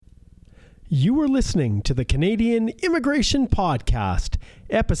You are listening to the Canadian Immigration Podcast,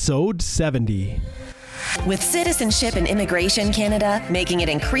 episode 70. With Citizenship and Immigration Canada making it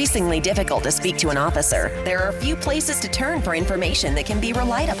increasingly difficult to speak to an officer, there are few places to turn for information that can be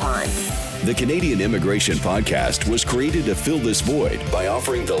relied upon. The Canadian Immigration Podcast was created to fill this void by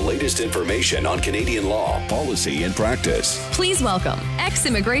offering the latest information on Canadian law, policy, and practice. Please welcome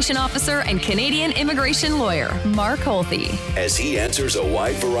ex-immigration officer and Canadian immigration lawyer, Mark Holthe. As he answers a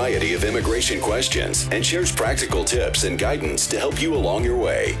wide variety of immigration questions and shares practical tips and guidance to help you along your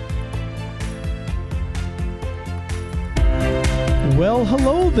way. Well,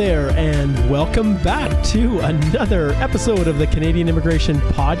 hello there, and welcome back to another episode of the Canadian Immigration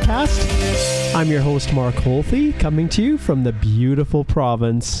Podcast. I'm your host, Mark Holthe, coming to you from the beautiful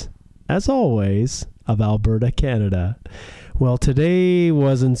province, as always, of Alberta, Canada. Well, today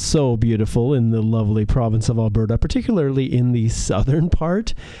wasn't so beautiful in the lovely province of Alberta, particularly in the southern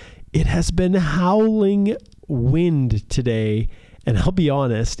part. It has been howling wind today, and I'll be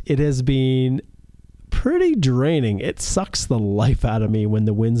honest, it has been pretty draining. It sucks the life out of me when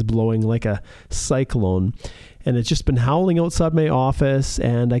the wind's blowing like a cyclone, and it's just been howling outside my office.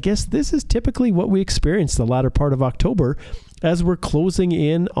 And I guess this is typically what we experience the latter part of October as we're closing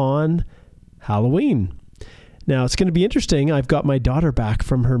in on Halloween. Now, it's going to be interesting. I've got my daughter back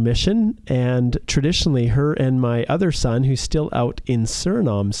from her mission, and traditionally her and my other son, who's still out in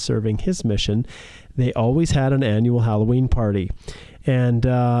Suriname serving his mission, they always had an annual Halloween party. And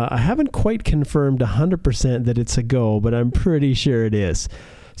I haven't quite confirmed 100% that it's a go, but I'm pretty sure it is.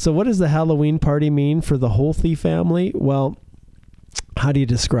 So what does the Halloween party mean for the Holthe family? Well, how do you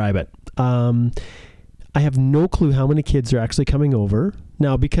describe it? I have no clue how many kids are actually coming over.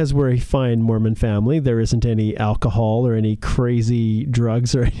 Now, because we're a fine Mormon family, there isn't any alcohol or any crazy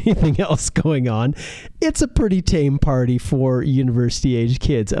drugs or anything else going on. It's a pretty tame party for university-age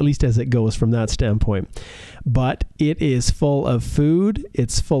kids, at least as it goes from that standpoint. But it is full of food,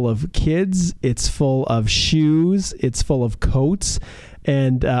 it's full of kids, it's full of shoes, it's full of coats.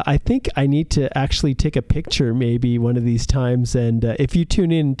 And I think I need to actually take a picture maybe one of these times. And if you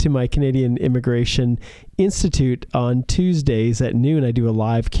tune in to my Canadian Immigration Institute on Tuesdays at noon, I do a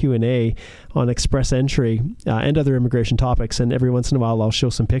live Q&A on Express Entry and other immigration topics. And every once in a while, I'll show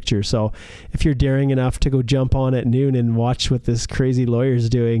some pictures. So if you're daring enough to go jump on at noon and watch what this crazy lawyer's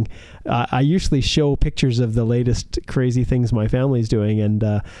doing, I usually show pictures of the latest crazy things my family's doing. And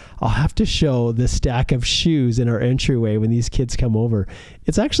I'll have to show the stack of shoes in our entryway when these kids come over.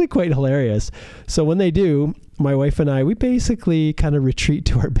 It's actually quite hilarious. So when they do, my wife and I, we basically kind of retreat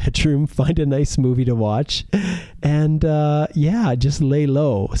to our bedroom, find a nice movie to watch, and just lay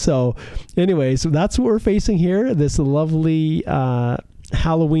low. So anyways, that's what we're facing here, this lovely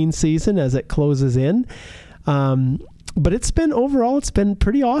Halloween season as it closes in. But it's been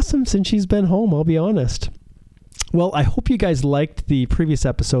pretty awesome since she's been home, I'll be honest. Well, I hope you guys liked the previous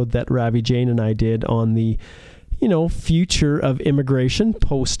episode that Ravi Jain and I did on the future of immigration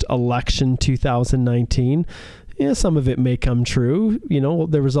post-election 2019. Yeah, some of it may come true.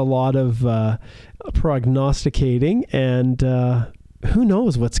 There was a lot of prognosticating, and who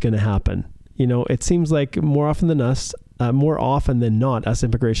knows what's going to happen. It seems like more often than not, us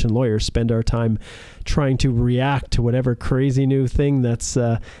immigration lawyers spend our time trying to react to whatever crazy new thing that's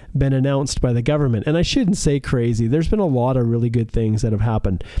been announced by the government. And I shouldn't say crazy. There's been a lot of really good things that have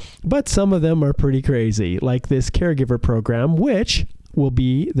happened, but some of them are pretty crazy, like this caregiver program, which will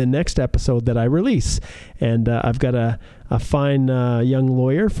be the next episode that I release. And I've got a fine young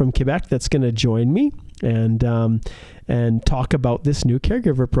lawyer from Quebec that's going to join me and talk about this new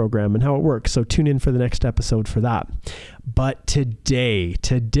caregiver program and how it works. So tune in for the next episode for that. But today,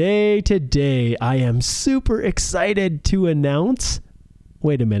 I am super excited to announce.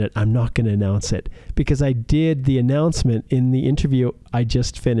 Wait a minute, I'm not going to announce it because I did the announcement in the interview I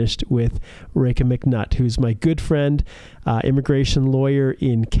just finished with Reka McNutt, who's my good friend, immigration lawyer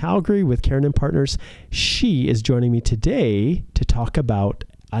in Calgary with Karen and Partners. She is joining me today to talk about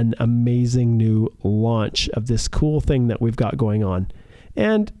an amazing new launch of this cool thing that we've got going on.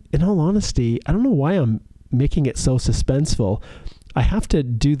 And in all honesty, I don't know why I'm making it so suspenseful. I have to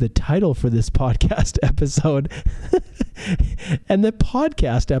do the title for this podcast episode. And the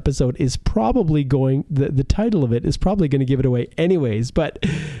podcast episode is probably the title of it is probably going to give it away anyways, but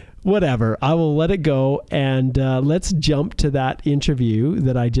whatever. I will let it go. And let's jump to that interview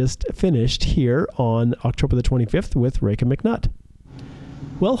that I just finished here on October the 25th with Reka McNutt.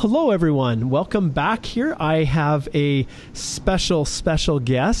 Well, hello, everyone. Welcome back here. I have a special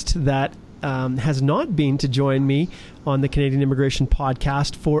guest that has not been to join me on the Canadian Immigration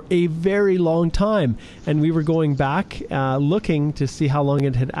Podcast for a very long time. And we were going back looking to see how long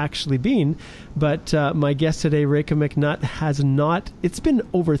it had actually been. But my guest today, Reka McNutt, has not. It's been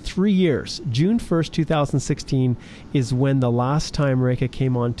over 3 years. June 1st, 2016 is when the last time Reka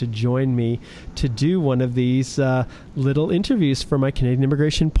came on to join me to do one of these little interviews for my Canadian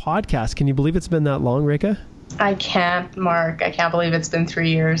Immigration Podcast. Can you believe it's been that long, Reka? I can't, Mark. I can't believe it's been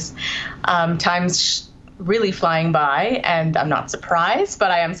 3 years. Time's really flying by, and I'm not surprised,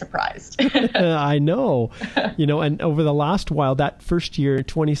 but I am surprised. I know. And over the last while, that first year,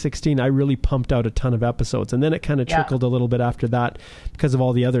 2016, I really pumped out a ton of episodes, and then it kind of trickled a little bit after that because of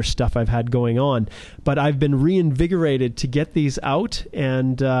all the other stuff I've had going on. But I've been reinvigorated to get these out,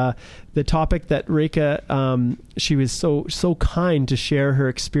 and the topic that Reka, she was so kind to share her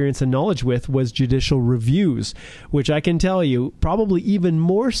experience and knowledge with was judicial reviews, which I can tell you, probably even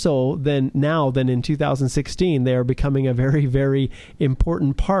more so than in 2016, they are becoming a very, very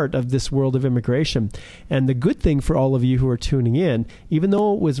important part of this world of immigration. And the good thing for all of you who are tuning in, even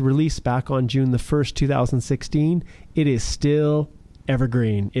though it was released back on June the 1st, 2016, it is still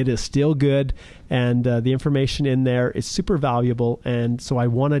evergreen. It is still good, and the information in there is super valuable. And so I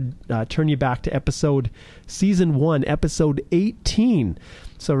want to turn you back to season 1, episode 18.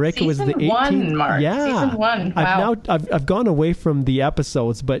 So Reka was the 18th. Season 1, Mark. Yeah. Season 1. Wow. I've gone away from the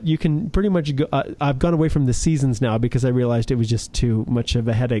episodes, but you can pretty much go. I've gone away from the seasons now because I realized it was just too much of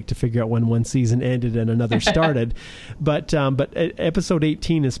a headache to figure out when one season ended and another started. But episode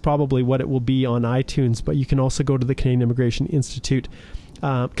 18 is probably what it will be on iTunes. But you can also go to the Canadian Immigration Institute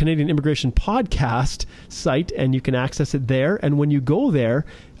Canadian Immigration Podcast site, and you can access it there. And when you go there,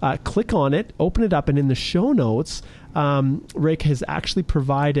 click on it, open it up, and in the show notes, Reka has actually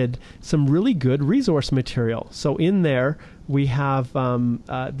provided some really good resource material. So in there, we have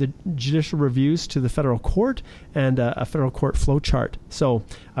the judicial reviews to the federal court and a federal court flowchart. So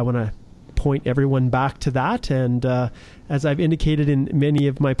I want to point everyone back to that. And as I've indicated in many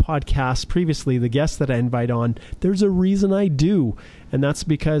of my podcasts previously, the guests that I invite on, there's a reason I do. And that's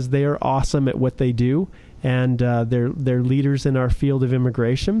because they are awesome at what they do. And they're leaders in our field of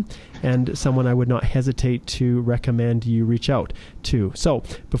immigration, and someone I would not hesitate to recommend you reach out to. So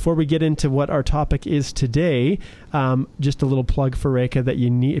before we get into what our topic is today, just a little plug for Reka that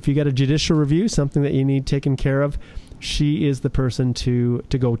you need. If you got a judicial review, something that you need taken care of, she is the person to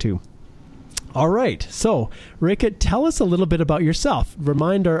go to. All right. So, Reka, tell us a little bit about yourself.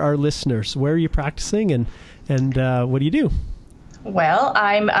 Remind our listeners, where are you practicing and what do you do? Well,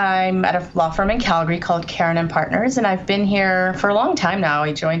 I'm at a law firm in Calgary called Karen & Partners, and I've been here for a long time now.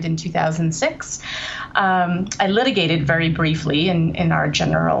 I joined in 2006. I litigated very briefly in our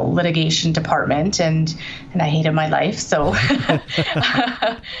general litigation department, and I hated my life. So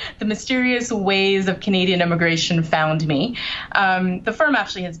the mysterious ways of Canadian immigration found me. The firm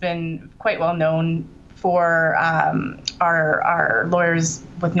actually has been quite well known for our lawyers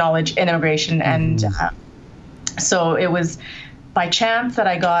with knowledge in immigration, and so it was by chance that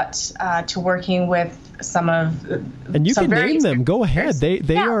I got to working with some of and you can name them. Go ahead.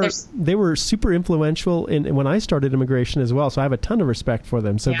 They were super influential in when I started immigration as well. So I have a ton of respect for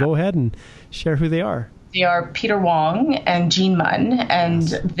them. So go ahead and share who they are. They are Peter Wong and Jean Munn, and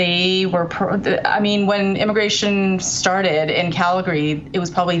they were, when immigration started in Calgary, it was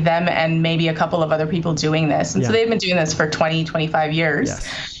probably them and maybe a couple of other people doing this. And so they've been doing this for 20, 25 years.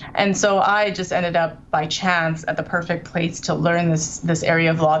 Yes. And so I just ended up by chance at the perfect place to learn this area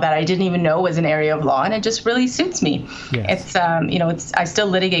of law that I didn't even know was an area of law, and it just really suits me. Yes. It's I still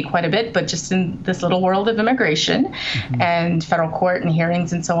litigate quite a bit, but just in this little world of immigration and federal court and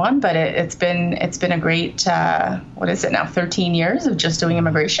hearings and so on. But it's been a great 13 years of just doing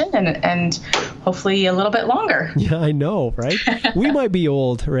immigration and hopefully a little bit longer. Yeah, I know, right? We might be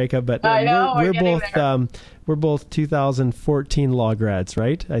old, Reka, but we're both 2014 law grads,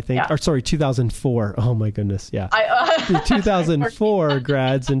 right? I think, or sorry, 2004. Oh my goodness, yeah. 2004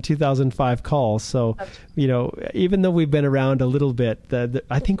 grads and 2005 calls. So, even though we've been around a little bit,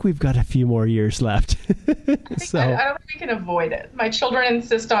 I think we've got a few more years left. I don't think we can avoid it. My children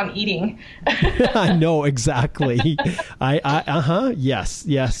insist on eating. I know, exactly. Yes.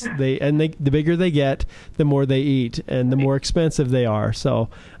 The bigger they get, the more they eat, and the more expensive they are. So,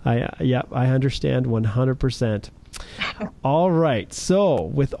 I understand 100%. All right. So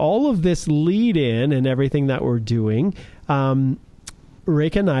with all of this lead in and everything that we're doing,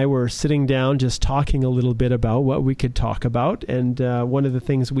 Reka and I were sitting down just talking a little bit about what we could talk about. And one of the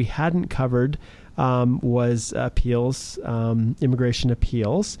things we hadn't covered was appeals, immigration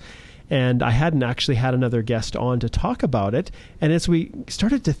appeals. And I hadn't actually had another guest on to talk about it. And as we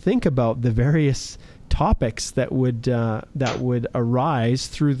started to think about the various topics that would arise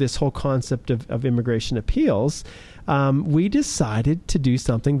through this whole concept of immigration appeals, we decided to do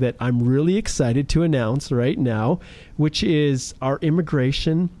something that I'm really excited to announce right now, which is our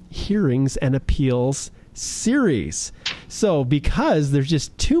immigration hearings and appeals series. So because there's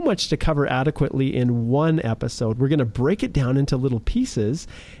just too much to cover adequately in one episode, we're going to break it down into little pieces,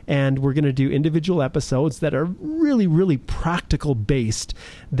 and we're going to do individual episodes that are really, really practical based,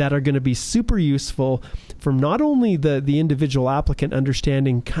 that are going to be super useful from not only the individual applicant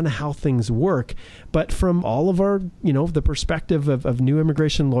understanding kind of how things work, but from all of our, the perspective of new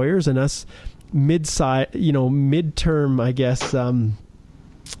immigration lawyers and us midterm, I guess,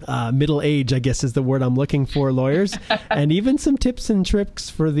 middle age, I guess is the word I'm looking for, lawyers, and even some tips and tricks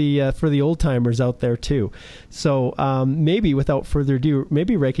for the old timers out there too. So maybe without further ado,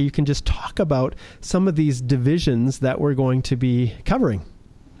 maybe Rekha, you can just talk about some of these divisions that we're going to be covering.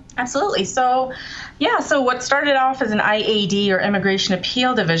 Absolutely. So what started off as an IAD or Immigration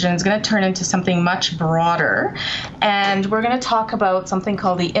Appeal Division is going to turn into something much broader. And we're going to talk about something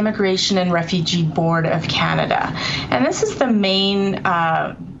called the Immigration and Refugee Board of Canada. And this is the main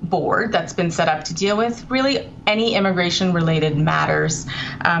board that's been set up to deal with really any immigration-related matters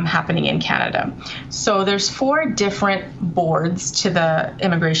happening in Canada. So there's 4 different boards to the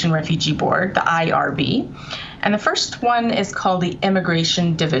Immigration Refugee Board, the IRB. And the first one is called the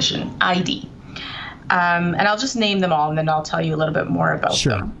Immigration Division, ID. And I'll just name them all, and then I'll tell you a little bit more about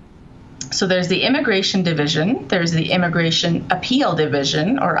them. So there's the Immigration Division, there's the Immigration Appeal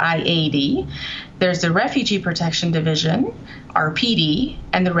Division, or IAD, there's the Refugee Protection Division, RPD,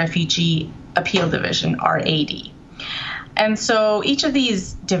 and the Refugee Appeal Division, RAD. And so each of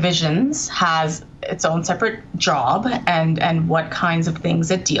these divisions has its own separate job and what kinds of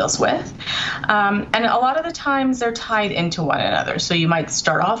things it deals with. And a lot of the times they're tied into one another. So you might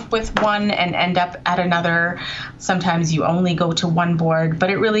start off with one and end up at another. Sometimes you only go to one board, but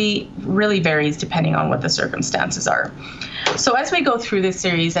it really, really varies depending on what the circumstances are. So as we go through this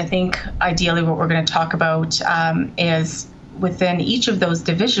series, I think ideally what we're going to talk about is within each of those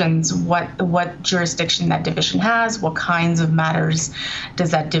divisions, what jurisdiction that division has, what kinds of matters does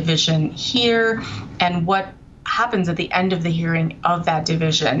that division hear, and what happens at the end of the hearing of that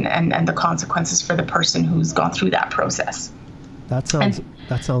division and the consequences for the person who's gone through that process. That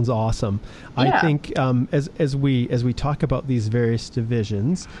sounds awesome. Yeah. I think as we talk about these various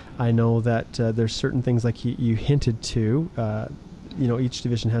divisions, I know that there's certain things like you hinted to. Each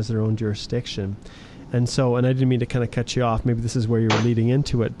division has their own jurisdiction. And I didn't mean to kind of cut you off. Maybe this is where you were leading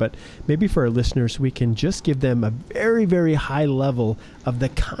into it, but maybe for our listeners, we can just give them a very, very high level of the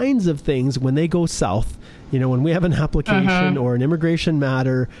kinds of things when they go south, when we have an application or an immigration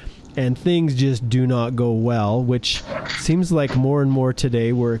matter and things just do not go well, which seems like more and more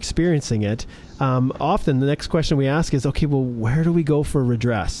today we're experiencing it. Often the next question we ask is, okay, well, where do we go for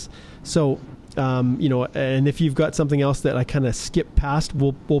redress? So, and if you've got something else that I kind of skip past,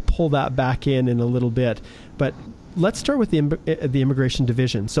 we'll pull that back in a little bit. But let's start with the Immigration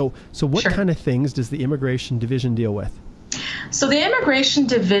Division. So what kind of things does the Immigration Division deal with? So the Immigration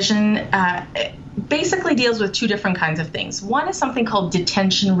Division basically deals with 2 different kinds of things. One is something called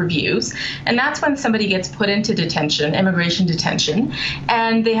detention reviews, and that's when somebody gets put into detention, immigration detention,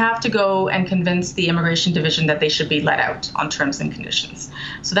 and they have to go and convince the Immigration Division that they should be let out on terms and conditions.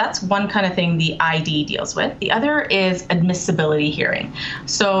 So that's one kind of thing the ID deals with. The other is admissibility hearing.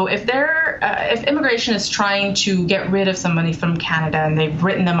 So if immigration is trying to get rid of somebody from Canada and they've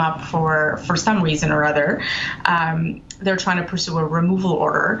written them up for some reason or other, they're trying to pursue a removal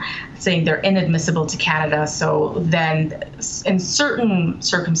order saying they're inadmissible to Canada. So then in certain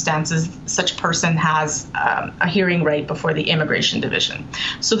circumstances, such person has a hearing right before the Immigration Division.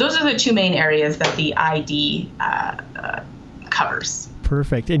 So those are the 2 main areas that the ID covers.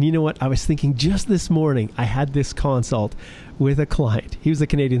 Perfect. And you know what? I was thinking just this morning, I had this consult with a client. He was a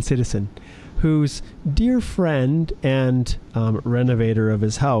Canadian citizen whose dear friend and renovator of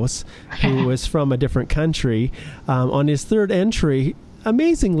his house, who was from a different country, on his 3rd entry,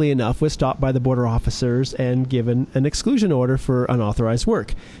 amazingly enough, was stopped by the border officers and given an exclusion order for unauthorized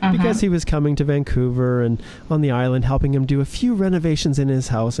work because he was coming to Vancouver and on the island, helping him do a few renovations in his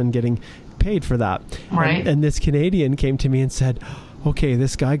house and getting paid for that. Right. And this Canadian came to me and said, okay,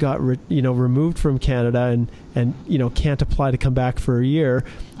 this guy got removed from Canada and can't apply to come back for a year.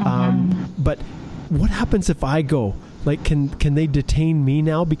 But what happens if I go? Like, can they detain me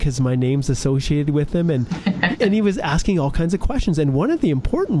now because my name's associated with them? And he was asking all kinds of questions. And one of the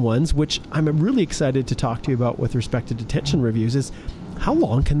important ones, which I'm really excited to talk to you about with respect to detention reviews, is how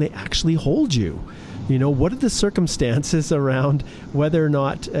long can they actually hold you? You know, what are the circumstances around whether or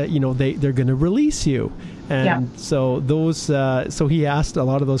not, they're going to release you? And so so he asked a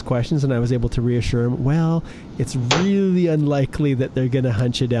lot of those questions, and I was able to reassure him, well, it's really unlikely that they're going to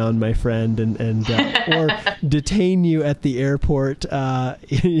hunt you down, my friend, and or detain you at the airport.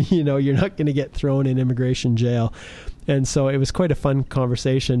 You're not going to get thrown in immigration jail. And so it was quite a fun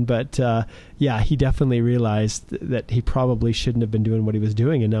conversation, but he definitely realized that he probably shouldn't have been doing what he was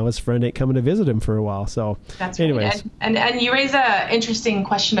doing, and now his friend ain't coming to visit him for a while. So that's anyways. Right. And you raise a interesting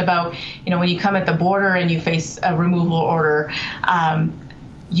question about, when you come at the border and you face a removal order,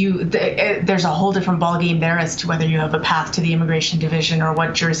 there's a whole different ballgame there as to whether you have a path to the immigration division or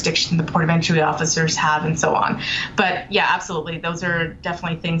what jurisdiction the port of entry officers have and so on. But yeah, absolutely. Those are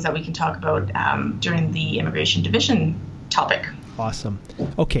definitely things that we can talk about during the immigration division topic. Awesome.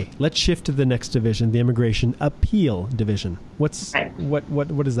 Okay, let's shift to the next division, the immigration appeal division. What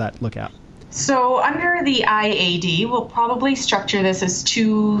does that look at? So under the IAD, we'll probably structure this as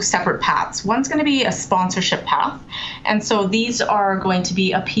two separate paths. One's going to be a sponsorship path. And so these are going to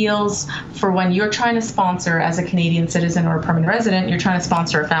be appeals for when you're trying to sponsor as a Canadian citizen or a permanent resident, you're trying to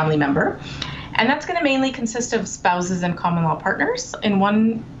sponsor a family member. And that's going to mainly consist of spouses and common law partners on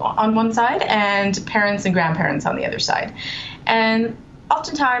one side and parents and grandparents on the other side. And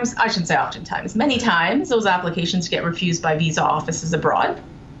oftentimes, I shouldn't say oftentimes, many times those applications get refused by visa offices abroad.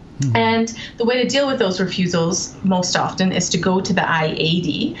 And the way to deal with those refusals most often is to go to the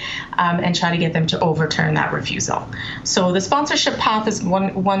IAD and try to get them to overturn that refusal. So the sponsorship path is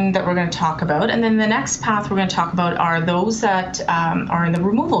one that we're going to talk about. And then the next path we're going to talk about are those that are in the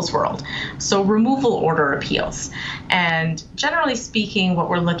removals world. So removal order appeals. And generally speaking,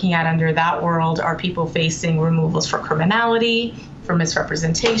 what we're looking at under that world are people facing removals for criminality, for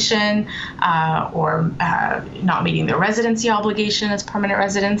misrepresentation, or not meeting their residency obligation as permanent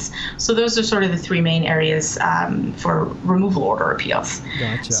residents. So those are sort of the three main areas for removal order appeals.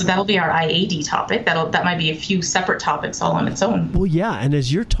 Gotcha. So that'll be our IAD topic. That might be a few separate topics all on its own. Well, yeah, and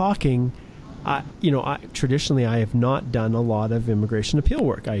as you're talking, traditionally I have not done a lot of immigration appeal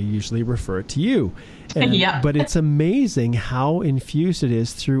work. I usually refer it to you. But it's amazing how infused it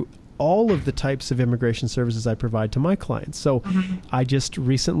is through all of the types of immigration services I provide to my clients. So I just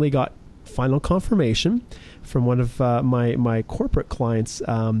recently got final confirmation from one of my corporate clients,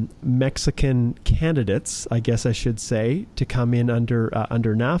 Mexican candidates, I guess I should say, to come in under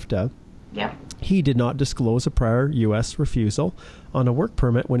NAFTA. Yeah. He did not disclose a prior U.S. refusal on a work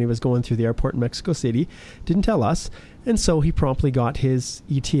permit when he was going through the airport in Mexico City. Didn't tell us. And so he promptly got his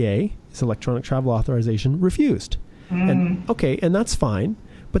ETA, his electronic travel authorization, refused. And that's fine.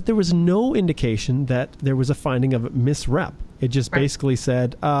 But there was no indication that there was a finding of misrep. It just basically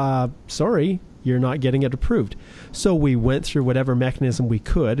said, sorry, you're not getting it approved. So we went through whatever mechanism we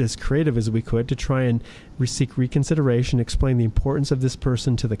could, as creative as we could, to try and seek reconsideration, explain the importance of this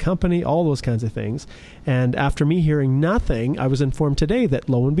person to the company, all those kinds of things. And after me hearing nothing, I was informed today that,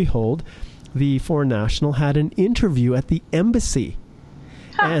 lo and behold, the foreign national had an interview at the embassy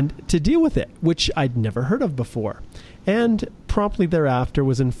and to deal with it, which I'd never heard of before. And promptly thereafter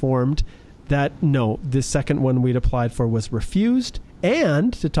was informed that no, the second one we'd applied for was refused.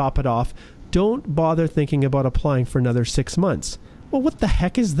 And to top it off, don't bother thinking about applying for another 6 months. Well, what the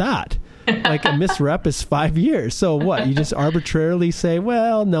heck is that? Like a misrep is 5 years. So what? You just arbitrarily say,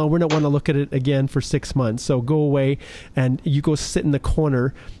 well, no, we're not want to look at it again for 6 months. So go away and you go sit in the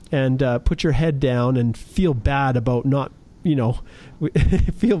corner and put your head down and feel bad about not, feel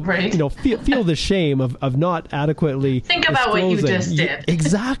the shame of not adequately think about what you just did.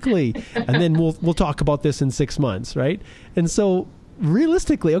 Exactly. And then we'll talk about this in 6 months, right? And so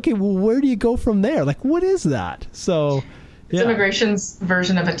realistically, okay, well, where do you go from there? Like, what is that? So it's immigration's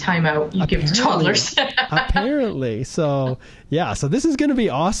version of a timeout you give to toddlers. Apparently. So this is going to be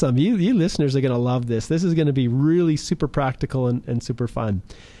awesome. You listeners are going to love this. This is going to be really super practical and super fun.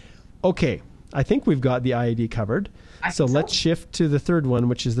 Okay, I think we've got the IAD covered. So let's shift to the third one,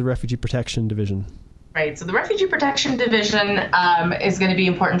 which is the Refugee Protection Division. Right. So the Refugee Protection Division is going to be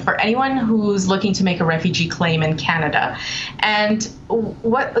important for anyone who's looking to make a refugee claim in Canada. And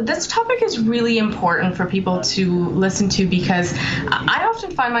what this topic is really important for people to listen to, because I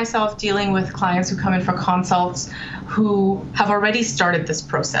often find myself dealing with clients who come in for consults who have already started this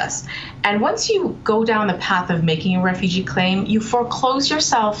process. And once you go down the path of making a refugee claim, you foreclose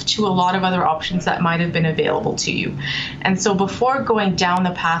yourself to a lot of other options that might have been available to you. And so before going down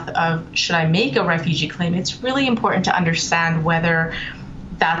the path of should I make a refugee claim, it's really important to understand whether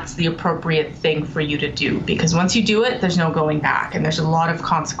that's the appropriate thing for you to do. Because once you do it, there's no going back and there's a lot of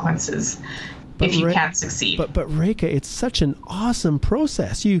consequences if you can't succeed. But Rekha, it's such an awesome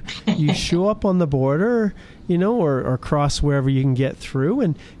process. You show up on the border, or cross wherever you can get through,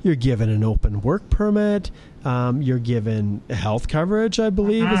 and you're given an open work permit. You're given health coverage, I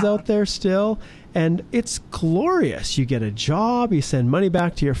believe, is out there still. And it's glorious. You get a job, you send money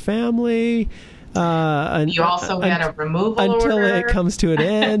back to your family. And you also get a removal until order. It comes to an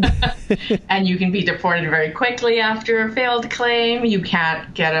end. And you can be deported very quickly after a failed claim. You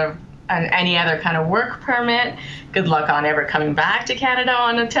can't get any other kind of work permit. Good luck on ever coming back to Canada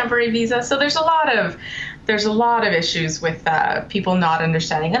on a temporary visa. So there's a lot of issues with people not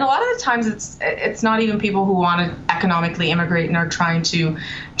understanding, and a lot of the times it's not even people who want to economically immigrate and are trying to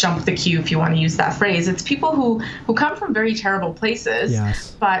jump the queue, if you want to use that phrase. It's people who come from very terrible places,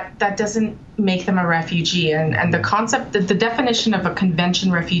 yes, but that doesn't make them a refugee. And the concept, the definition of a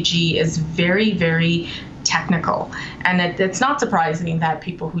convention refugee is very, very technical, and it's not surprising that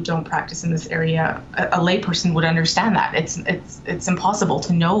people who don't practice in this area, a layperson would understand that. It's impossible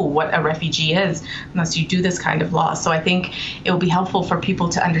to know what a refugee is unless you do this kind of law. So I think it will be helpful for people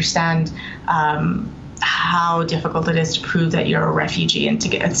to understand how difficult it is to prove that you're a refugee and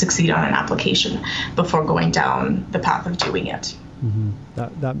to succeed on an application before going down the path of doing it.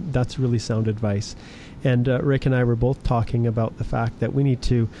 Mm-hmm. That's really sound advice. And Rick and I were both talking about the fact that we need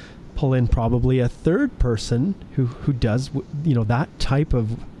to pull in probably a third person who does that type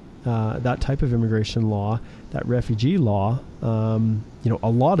of immigration law, that refugee law, a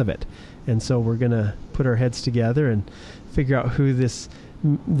lot of it. And so we're going to put our heads together and figure out who this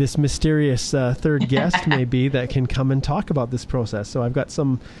mysterious third guest may be that can come and talk about this process. So I've got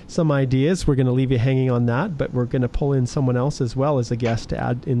some ideas. We're going to leave you hanging on that, but we're going to pull in someone else as well as a guest to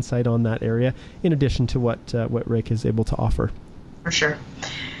add insight on that area, in addition to what Rick is able to offer. For sure.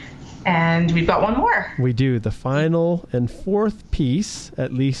 And we've got one more. We do. The final and fourth piece,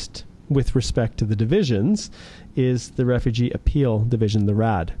 at least with respect to the divisions, is the Refugee Appeal Division, the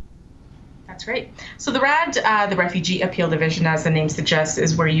RAD. That's right. So the RAD, the Refugee Appeal Division, as the name suggests,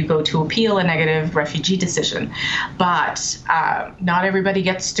 is where you go to appeal a negative refugee decision. But not everybody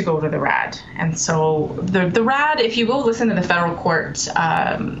gets to go to the RAD. And so the RAD, if you go listen to the federal court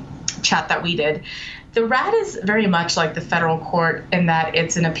chat that we did, the RAD is very much like the federal court in that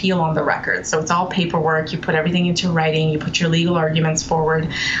it's an appeal on the record. So it's all paperwork. You put everything into writing. You put your legal arguments forward.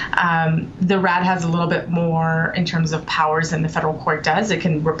 The RAD has a little bit more in terms of powers than the federal court does. It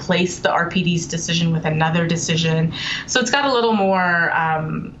can replace the RPD's decision with another decision. So it's got a little more,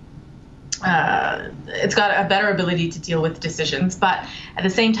 it's got a better ability to deal with decisions. But at the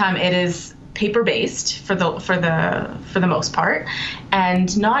same time, it is paper-based for the most part,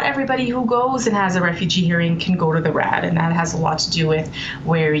 and not everybody who goes and has a refugee hearing can go to the RAD, and that has a lot to do with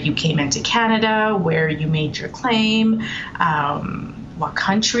where you came into Canada, where you made your claim, what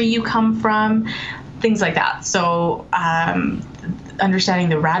country you come from, things like that. So understanding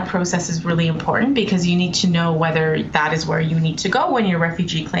the RAD process is really important because you need to know whether that is where you need to go when your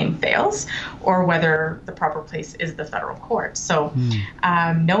refugee claim fails, or whether the proper place is the federal court. So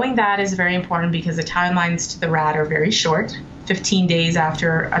knowing that is very important because the timelines to the RAD are very short. 15 days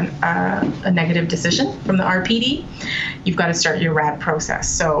after a negative decision from the RPD, you've got to start your RAD process.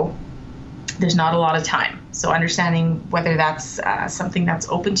 So there's not a lot of time. So understanding whether that's something that's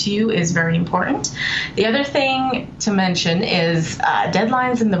open to you is very important. The other thing to mention is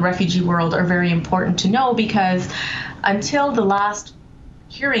deadlines in the refugee world are very important to know because until the last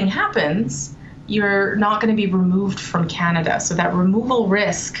hearing happens, you're not going to be removed from Canada. So that removal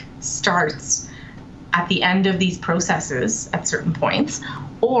risk starts at the end of these processes at certain points,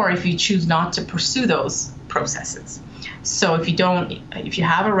 or if you choose not to pursue those processes. So if you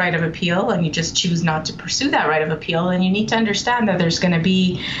have a right of appeal and you just choose not to pursue that right of appeal, then you need to understand that there's going to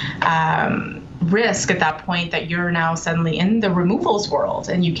be risk at that point that you're now suddenly in the removals world,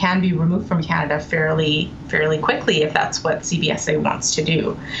 and you can be removed from Canada fairly quickly if that's what CBSA wants to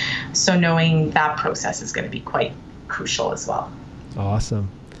do. So knowing that process is going to be quite crucial as well. Awesome.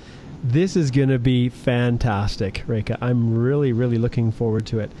 This is going to be fantastic, Rekha. I'm really, really looking forward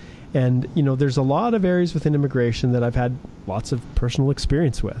to it. And, there's a lot of areas within immigration that I've had lots of personal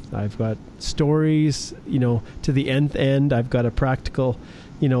experience with. I've got stories, to the nth end. I've got a practical,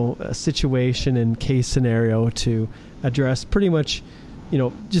 a situation and case scenario to address pretty much,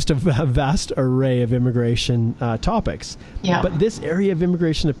 just a vast array of immigration topics. Yeah. But this area of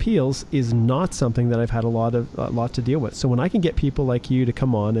immigration appeals is not something that I've had a lot to deal with. So when I can get people like you to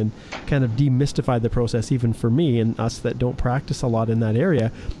come on and kind of demystify the process, even for me and us that don't practice a lot in that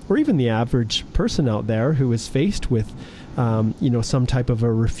area, or even the average person out there who is faced with some type of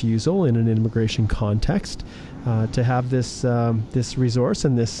a refusal in an immigration context, to have this resource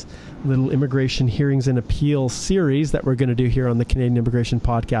and this little immigration hearings and appeals series that we're going to do here on the Canadian Immigration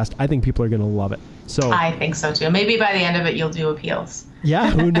Podcast. I think people are going to love it. So I think so too. Maybe by the end of it, you'll do appeals.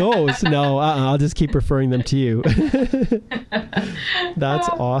 Yeah, who knows? No, I'll just keep referring them to you. That's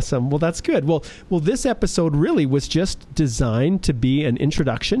awesome. Well, that's good. Well, this episode really was just designed to be an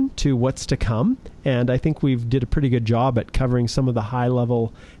introduction to what's to come. And I think we've did a pretty good job at covering some of the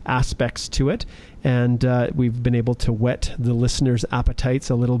high-level aspects to it. And we've been able to whet the listeners' appetites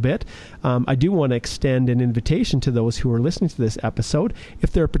a little bit. I do want to extend an invitation to those who are listening to this episode.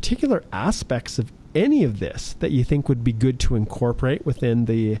 If there are particular aspects of any of this that you think would be good to incorporate within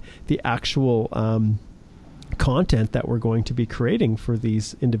the actual content that we're going to be creating for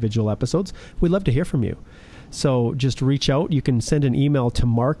these individual episodes, we'd love to hear from you. So just reach out. You can send an email to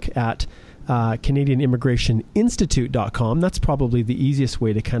Mark at CanadianImmigrationInstitute.com. That's probably the easiest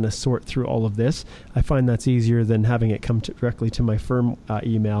way to kind of sort through all of this. I find that's easier than having it come directly to my firm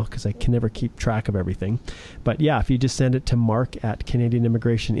email, because I can never keep track of everything. But yeah, if you just send it to Mark at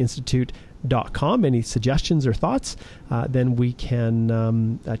CanadianImmigrationInstitute.com, any suggestions or thoughts, then we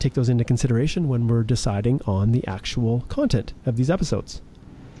can take those into consideration when we're deciding on the actual content of these episodes.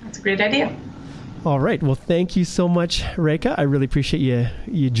 That's a great idea. All right. Well, thank you so much, Rekha. I really appreciate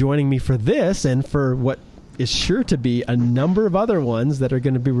you joining me for this and for what is sure to be a number of other ones that are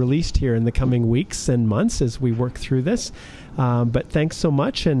going to be released here in the coming weeks and months as we work through this. But thanks so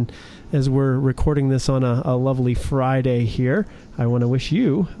much. And as we're recording this on a lovely Friday here, I want to wish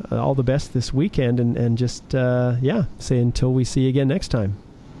you all the best this weekend and just, say until we see you again next time.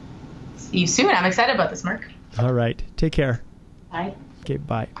 See you soon. I'm excited about this, Mark. All right. Take care. Bye. Okay,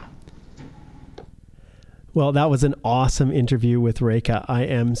 bye. Well, that was an awesome interview with Rekha. I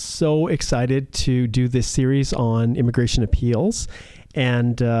am so excited to do this series on immigration appeals.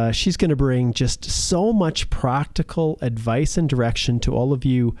 And she's going to bring just so much practical advice and direction to all of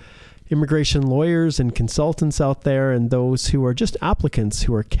you immigration lawyers and consultants out there, and those who are just applicants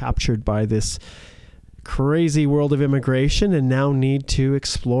who are captured by this crazy world of immigration and now need to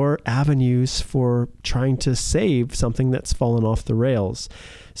explore avenues for trying to save something that's fallen off the rails.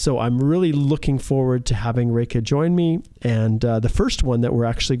 So I'm really looking forward to having Rekha join me. And the first one that we're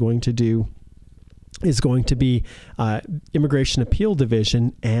actually going to do is going to be Immigration Appeal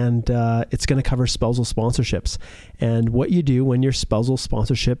Division, and it's going to cover spousal sponsorships and what you do when your spousal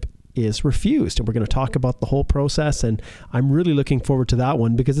sponsorship is refused. And we're going to talk about the whole process, and I'm really looking forward to that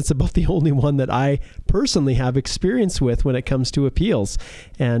one because it's about the only one that I personally have experience with when it comes to appeals.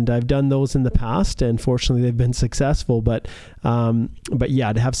 And I've done those in the past, and fortunately they've been successful. But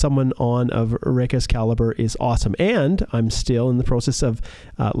yeah, to have someone on of Rekha's caliber is awesome. And I'm still in the process of,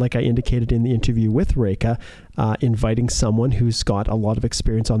 like I indicated in the interview with Rekha, inviting someone who's got a lot of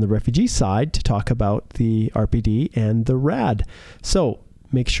experience on the refugee side to talk about the RPD and the RAD. So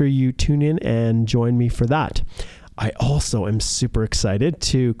make sure you tune in and join me for that. I also am super excited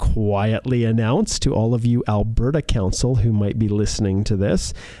to quietly announce to all of you Alberta Council who might be listening to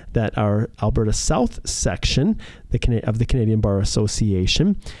this that our Alberta South section of the Canadian Bar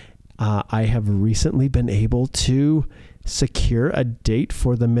Association, I have recently been able to secure a date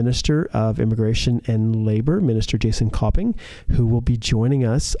for the Minister of Immigration and Labor, Minister Jason Copping, who will be joining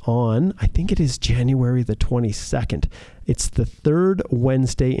us on, I think it is January the 22nd. It's the third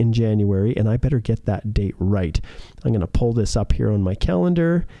Wednesday in January, and I better get that date right. I'm going to pull this up here on my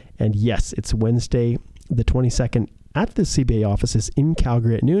calendar, and yes, it's Wednesday the 22nd at the CBA offices in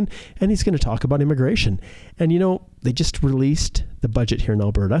Calgary at noon, and he's going to talk about immigration. And they just released the budget here in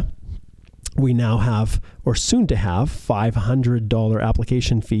Alberta. We now have, or soon to have, $500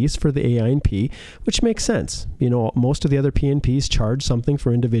 application fees for the AINP, which makes sense. Most of the other PNPs charge something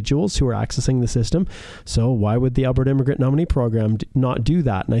for individuals who are accessing the system. So why would the Alberta Immigrant Nominee Program not do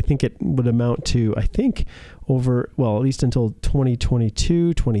that? And I think it would amount to, at least until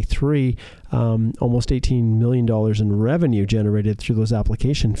 2022, 23, almost $18 million in revenue generated through those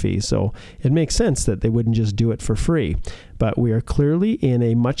application fees. So it makes sense that they wouldn't just do it for free. But we are clearly in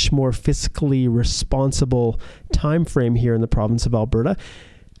a much more fiscally responsible time frame here in the province of Alberta.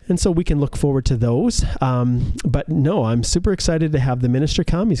 And so we can look forward to those. But no, I'm super excited to have the minister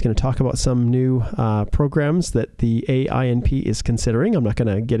come. He's going to talk about some new programs that the AINP is considering. I'm not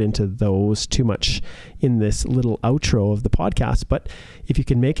going to get into those too much in this little outro of the podcast. But if you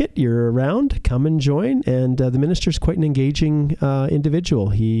can make it, you're around, come and join. And the minister's quite an engaging individual.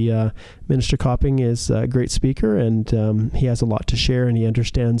 Minister Copping is a great speaker, and he has a lot to share, and he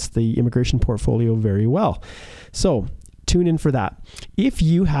understands the immigration portfolio very well. So tune in for that. If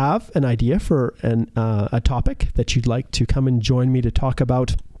you have an idea for a topic that you'd like to come and join me to talk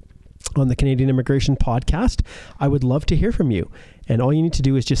about on the Canadian Immigration Podcast, I would love to hear from you. And all you need to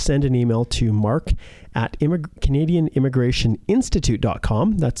do is just send an email to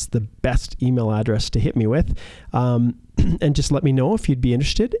mark@CanadianImmigrationInstitute.com. That's the best email address to hit me with. And just let me know if you'd be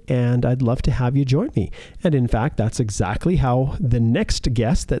interested, and I'd love to have you join me. And in fact, that's exactly how the next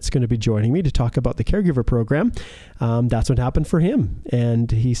guest that's going to be joining me to talk about the caregiver program, that's what happened for him.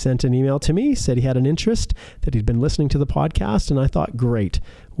 And he sent an email to me, said he had an interest, that he'd been listening to the podcast, and I thought, great.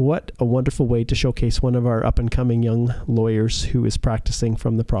 What a wonderful way to showcase one of our up-and-coming young lawyers who is practicing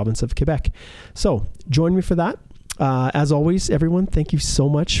from the province of Quebec. So join me for that. As always, everyone, thank you so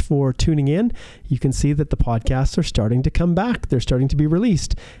much for tuning in. You can see that the podcasts are starting to come back. They're starting to be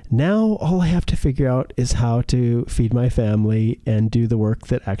released. Now, all I have to figure out is how to feed my family and do the work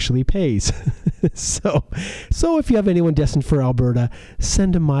that actually pays. So if you have anyone destined for Alberta,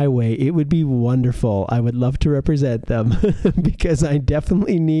 send them my way. It would be wonderful. I would love to represent them because I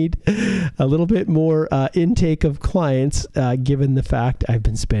definitely need a little bit more intake of clients, given the fact I've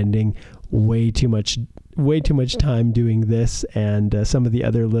been spending way too much time doing this and some of the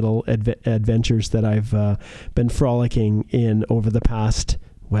other little adventures that I've been frolicking in over the past,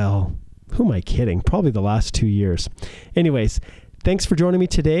 well, who am I kidding? Probably the last 2 years. Anyways, thanks for joining me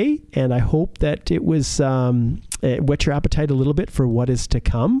today, and I hope that it was whet your appetite a little bit for what is to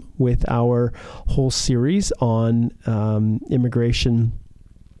come with our whole series on immigration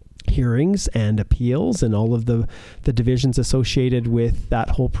hearings and appeals and all of the divisions associated with that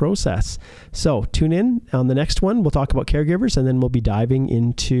whole process. So tune in on the next one. We'll talk about caregivers, and then we'll be diving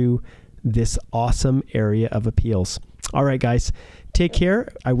into this awesome area of appeals. All right, guys, take care.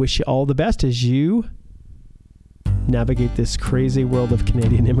 I wish you all the best as you navigate this crazy world of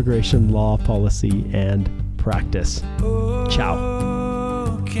Canadian immigration law, policy, and practice.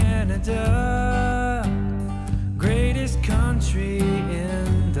 Ciao. Canada, greatest country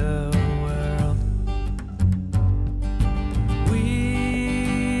in the world.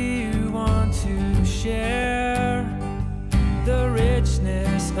 We want to share the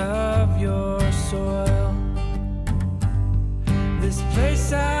richness of your soil. This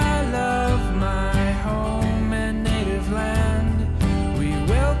place I love, my home and native land. We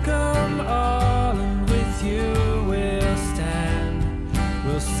welcome all, and with you we'll stand.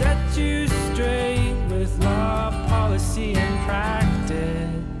 We'll set you straight with law, policy, and practice.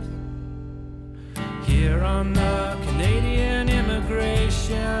 Here on the Canadian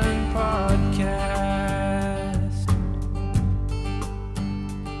Immigration Podcast.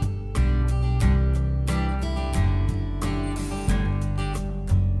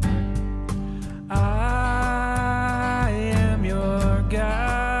 I am your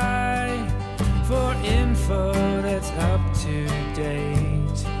guy for info that's up to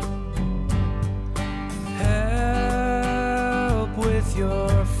date. Help with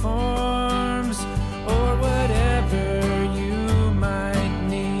your forms or whatever you might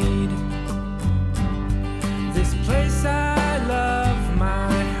need. This place I love,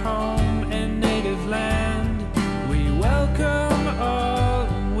 my home and native land. We welcome all,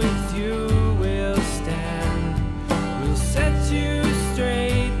 and with you we'll stand. We'll set you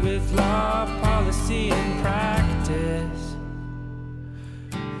straight with law, policy, and practice.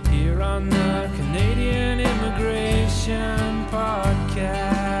 Here on the Canadian Immigration Podcast.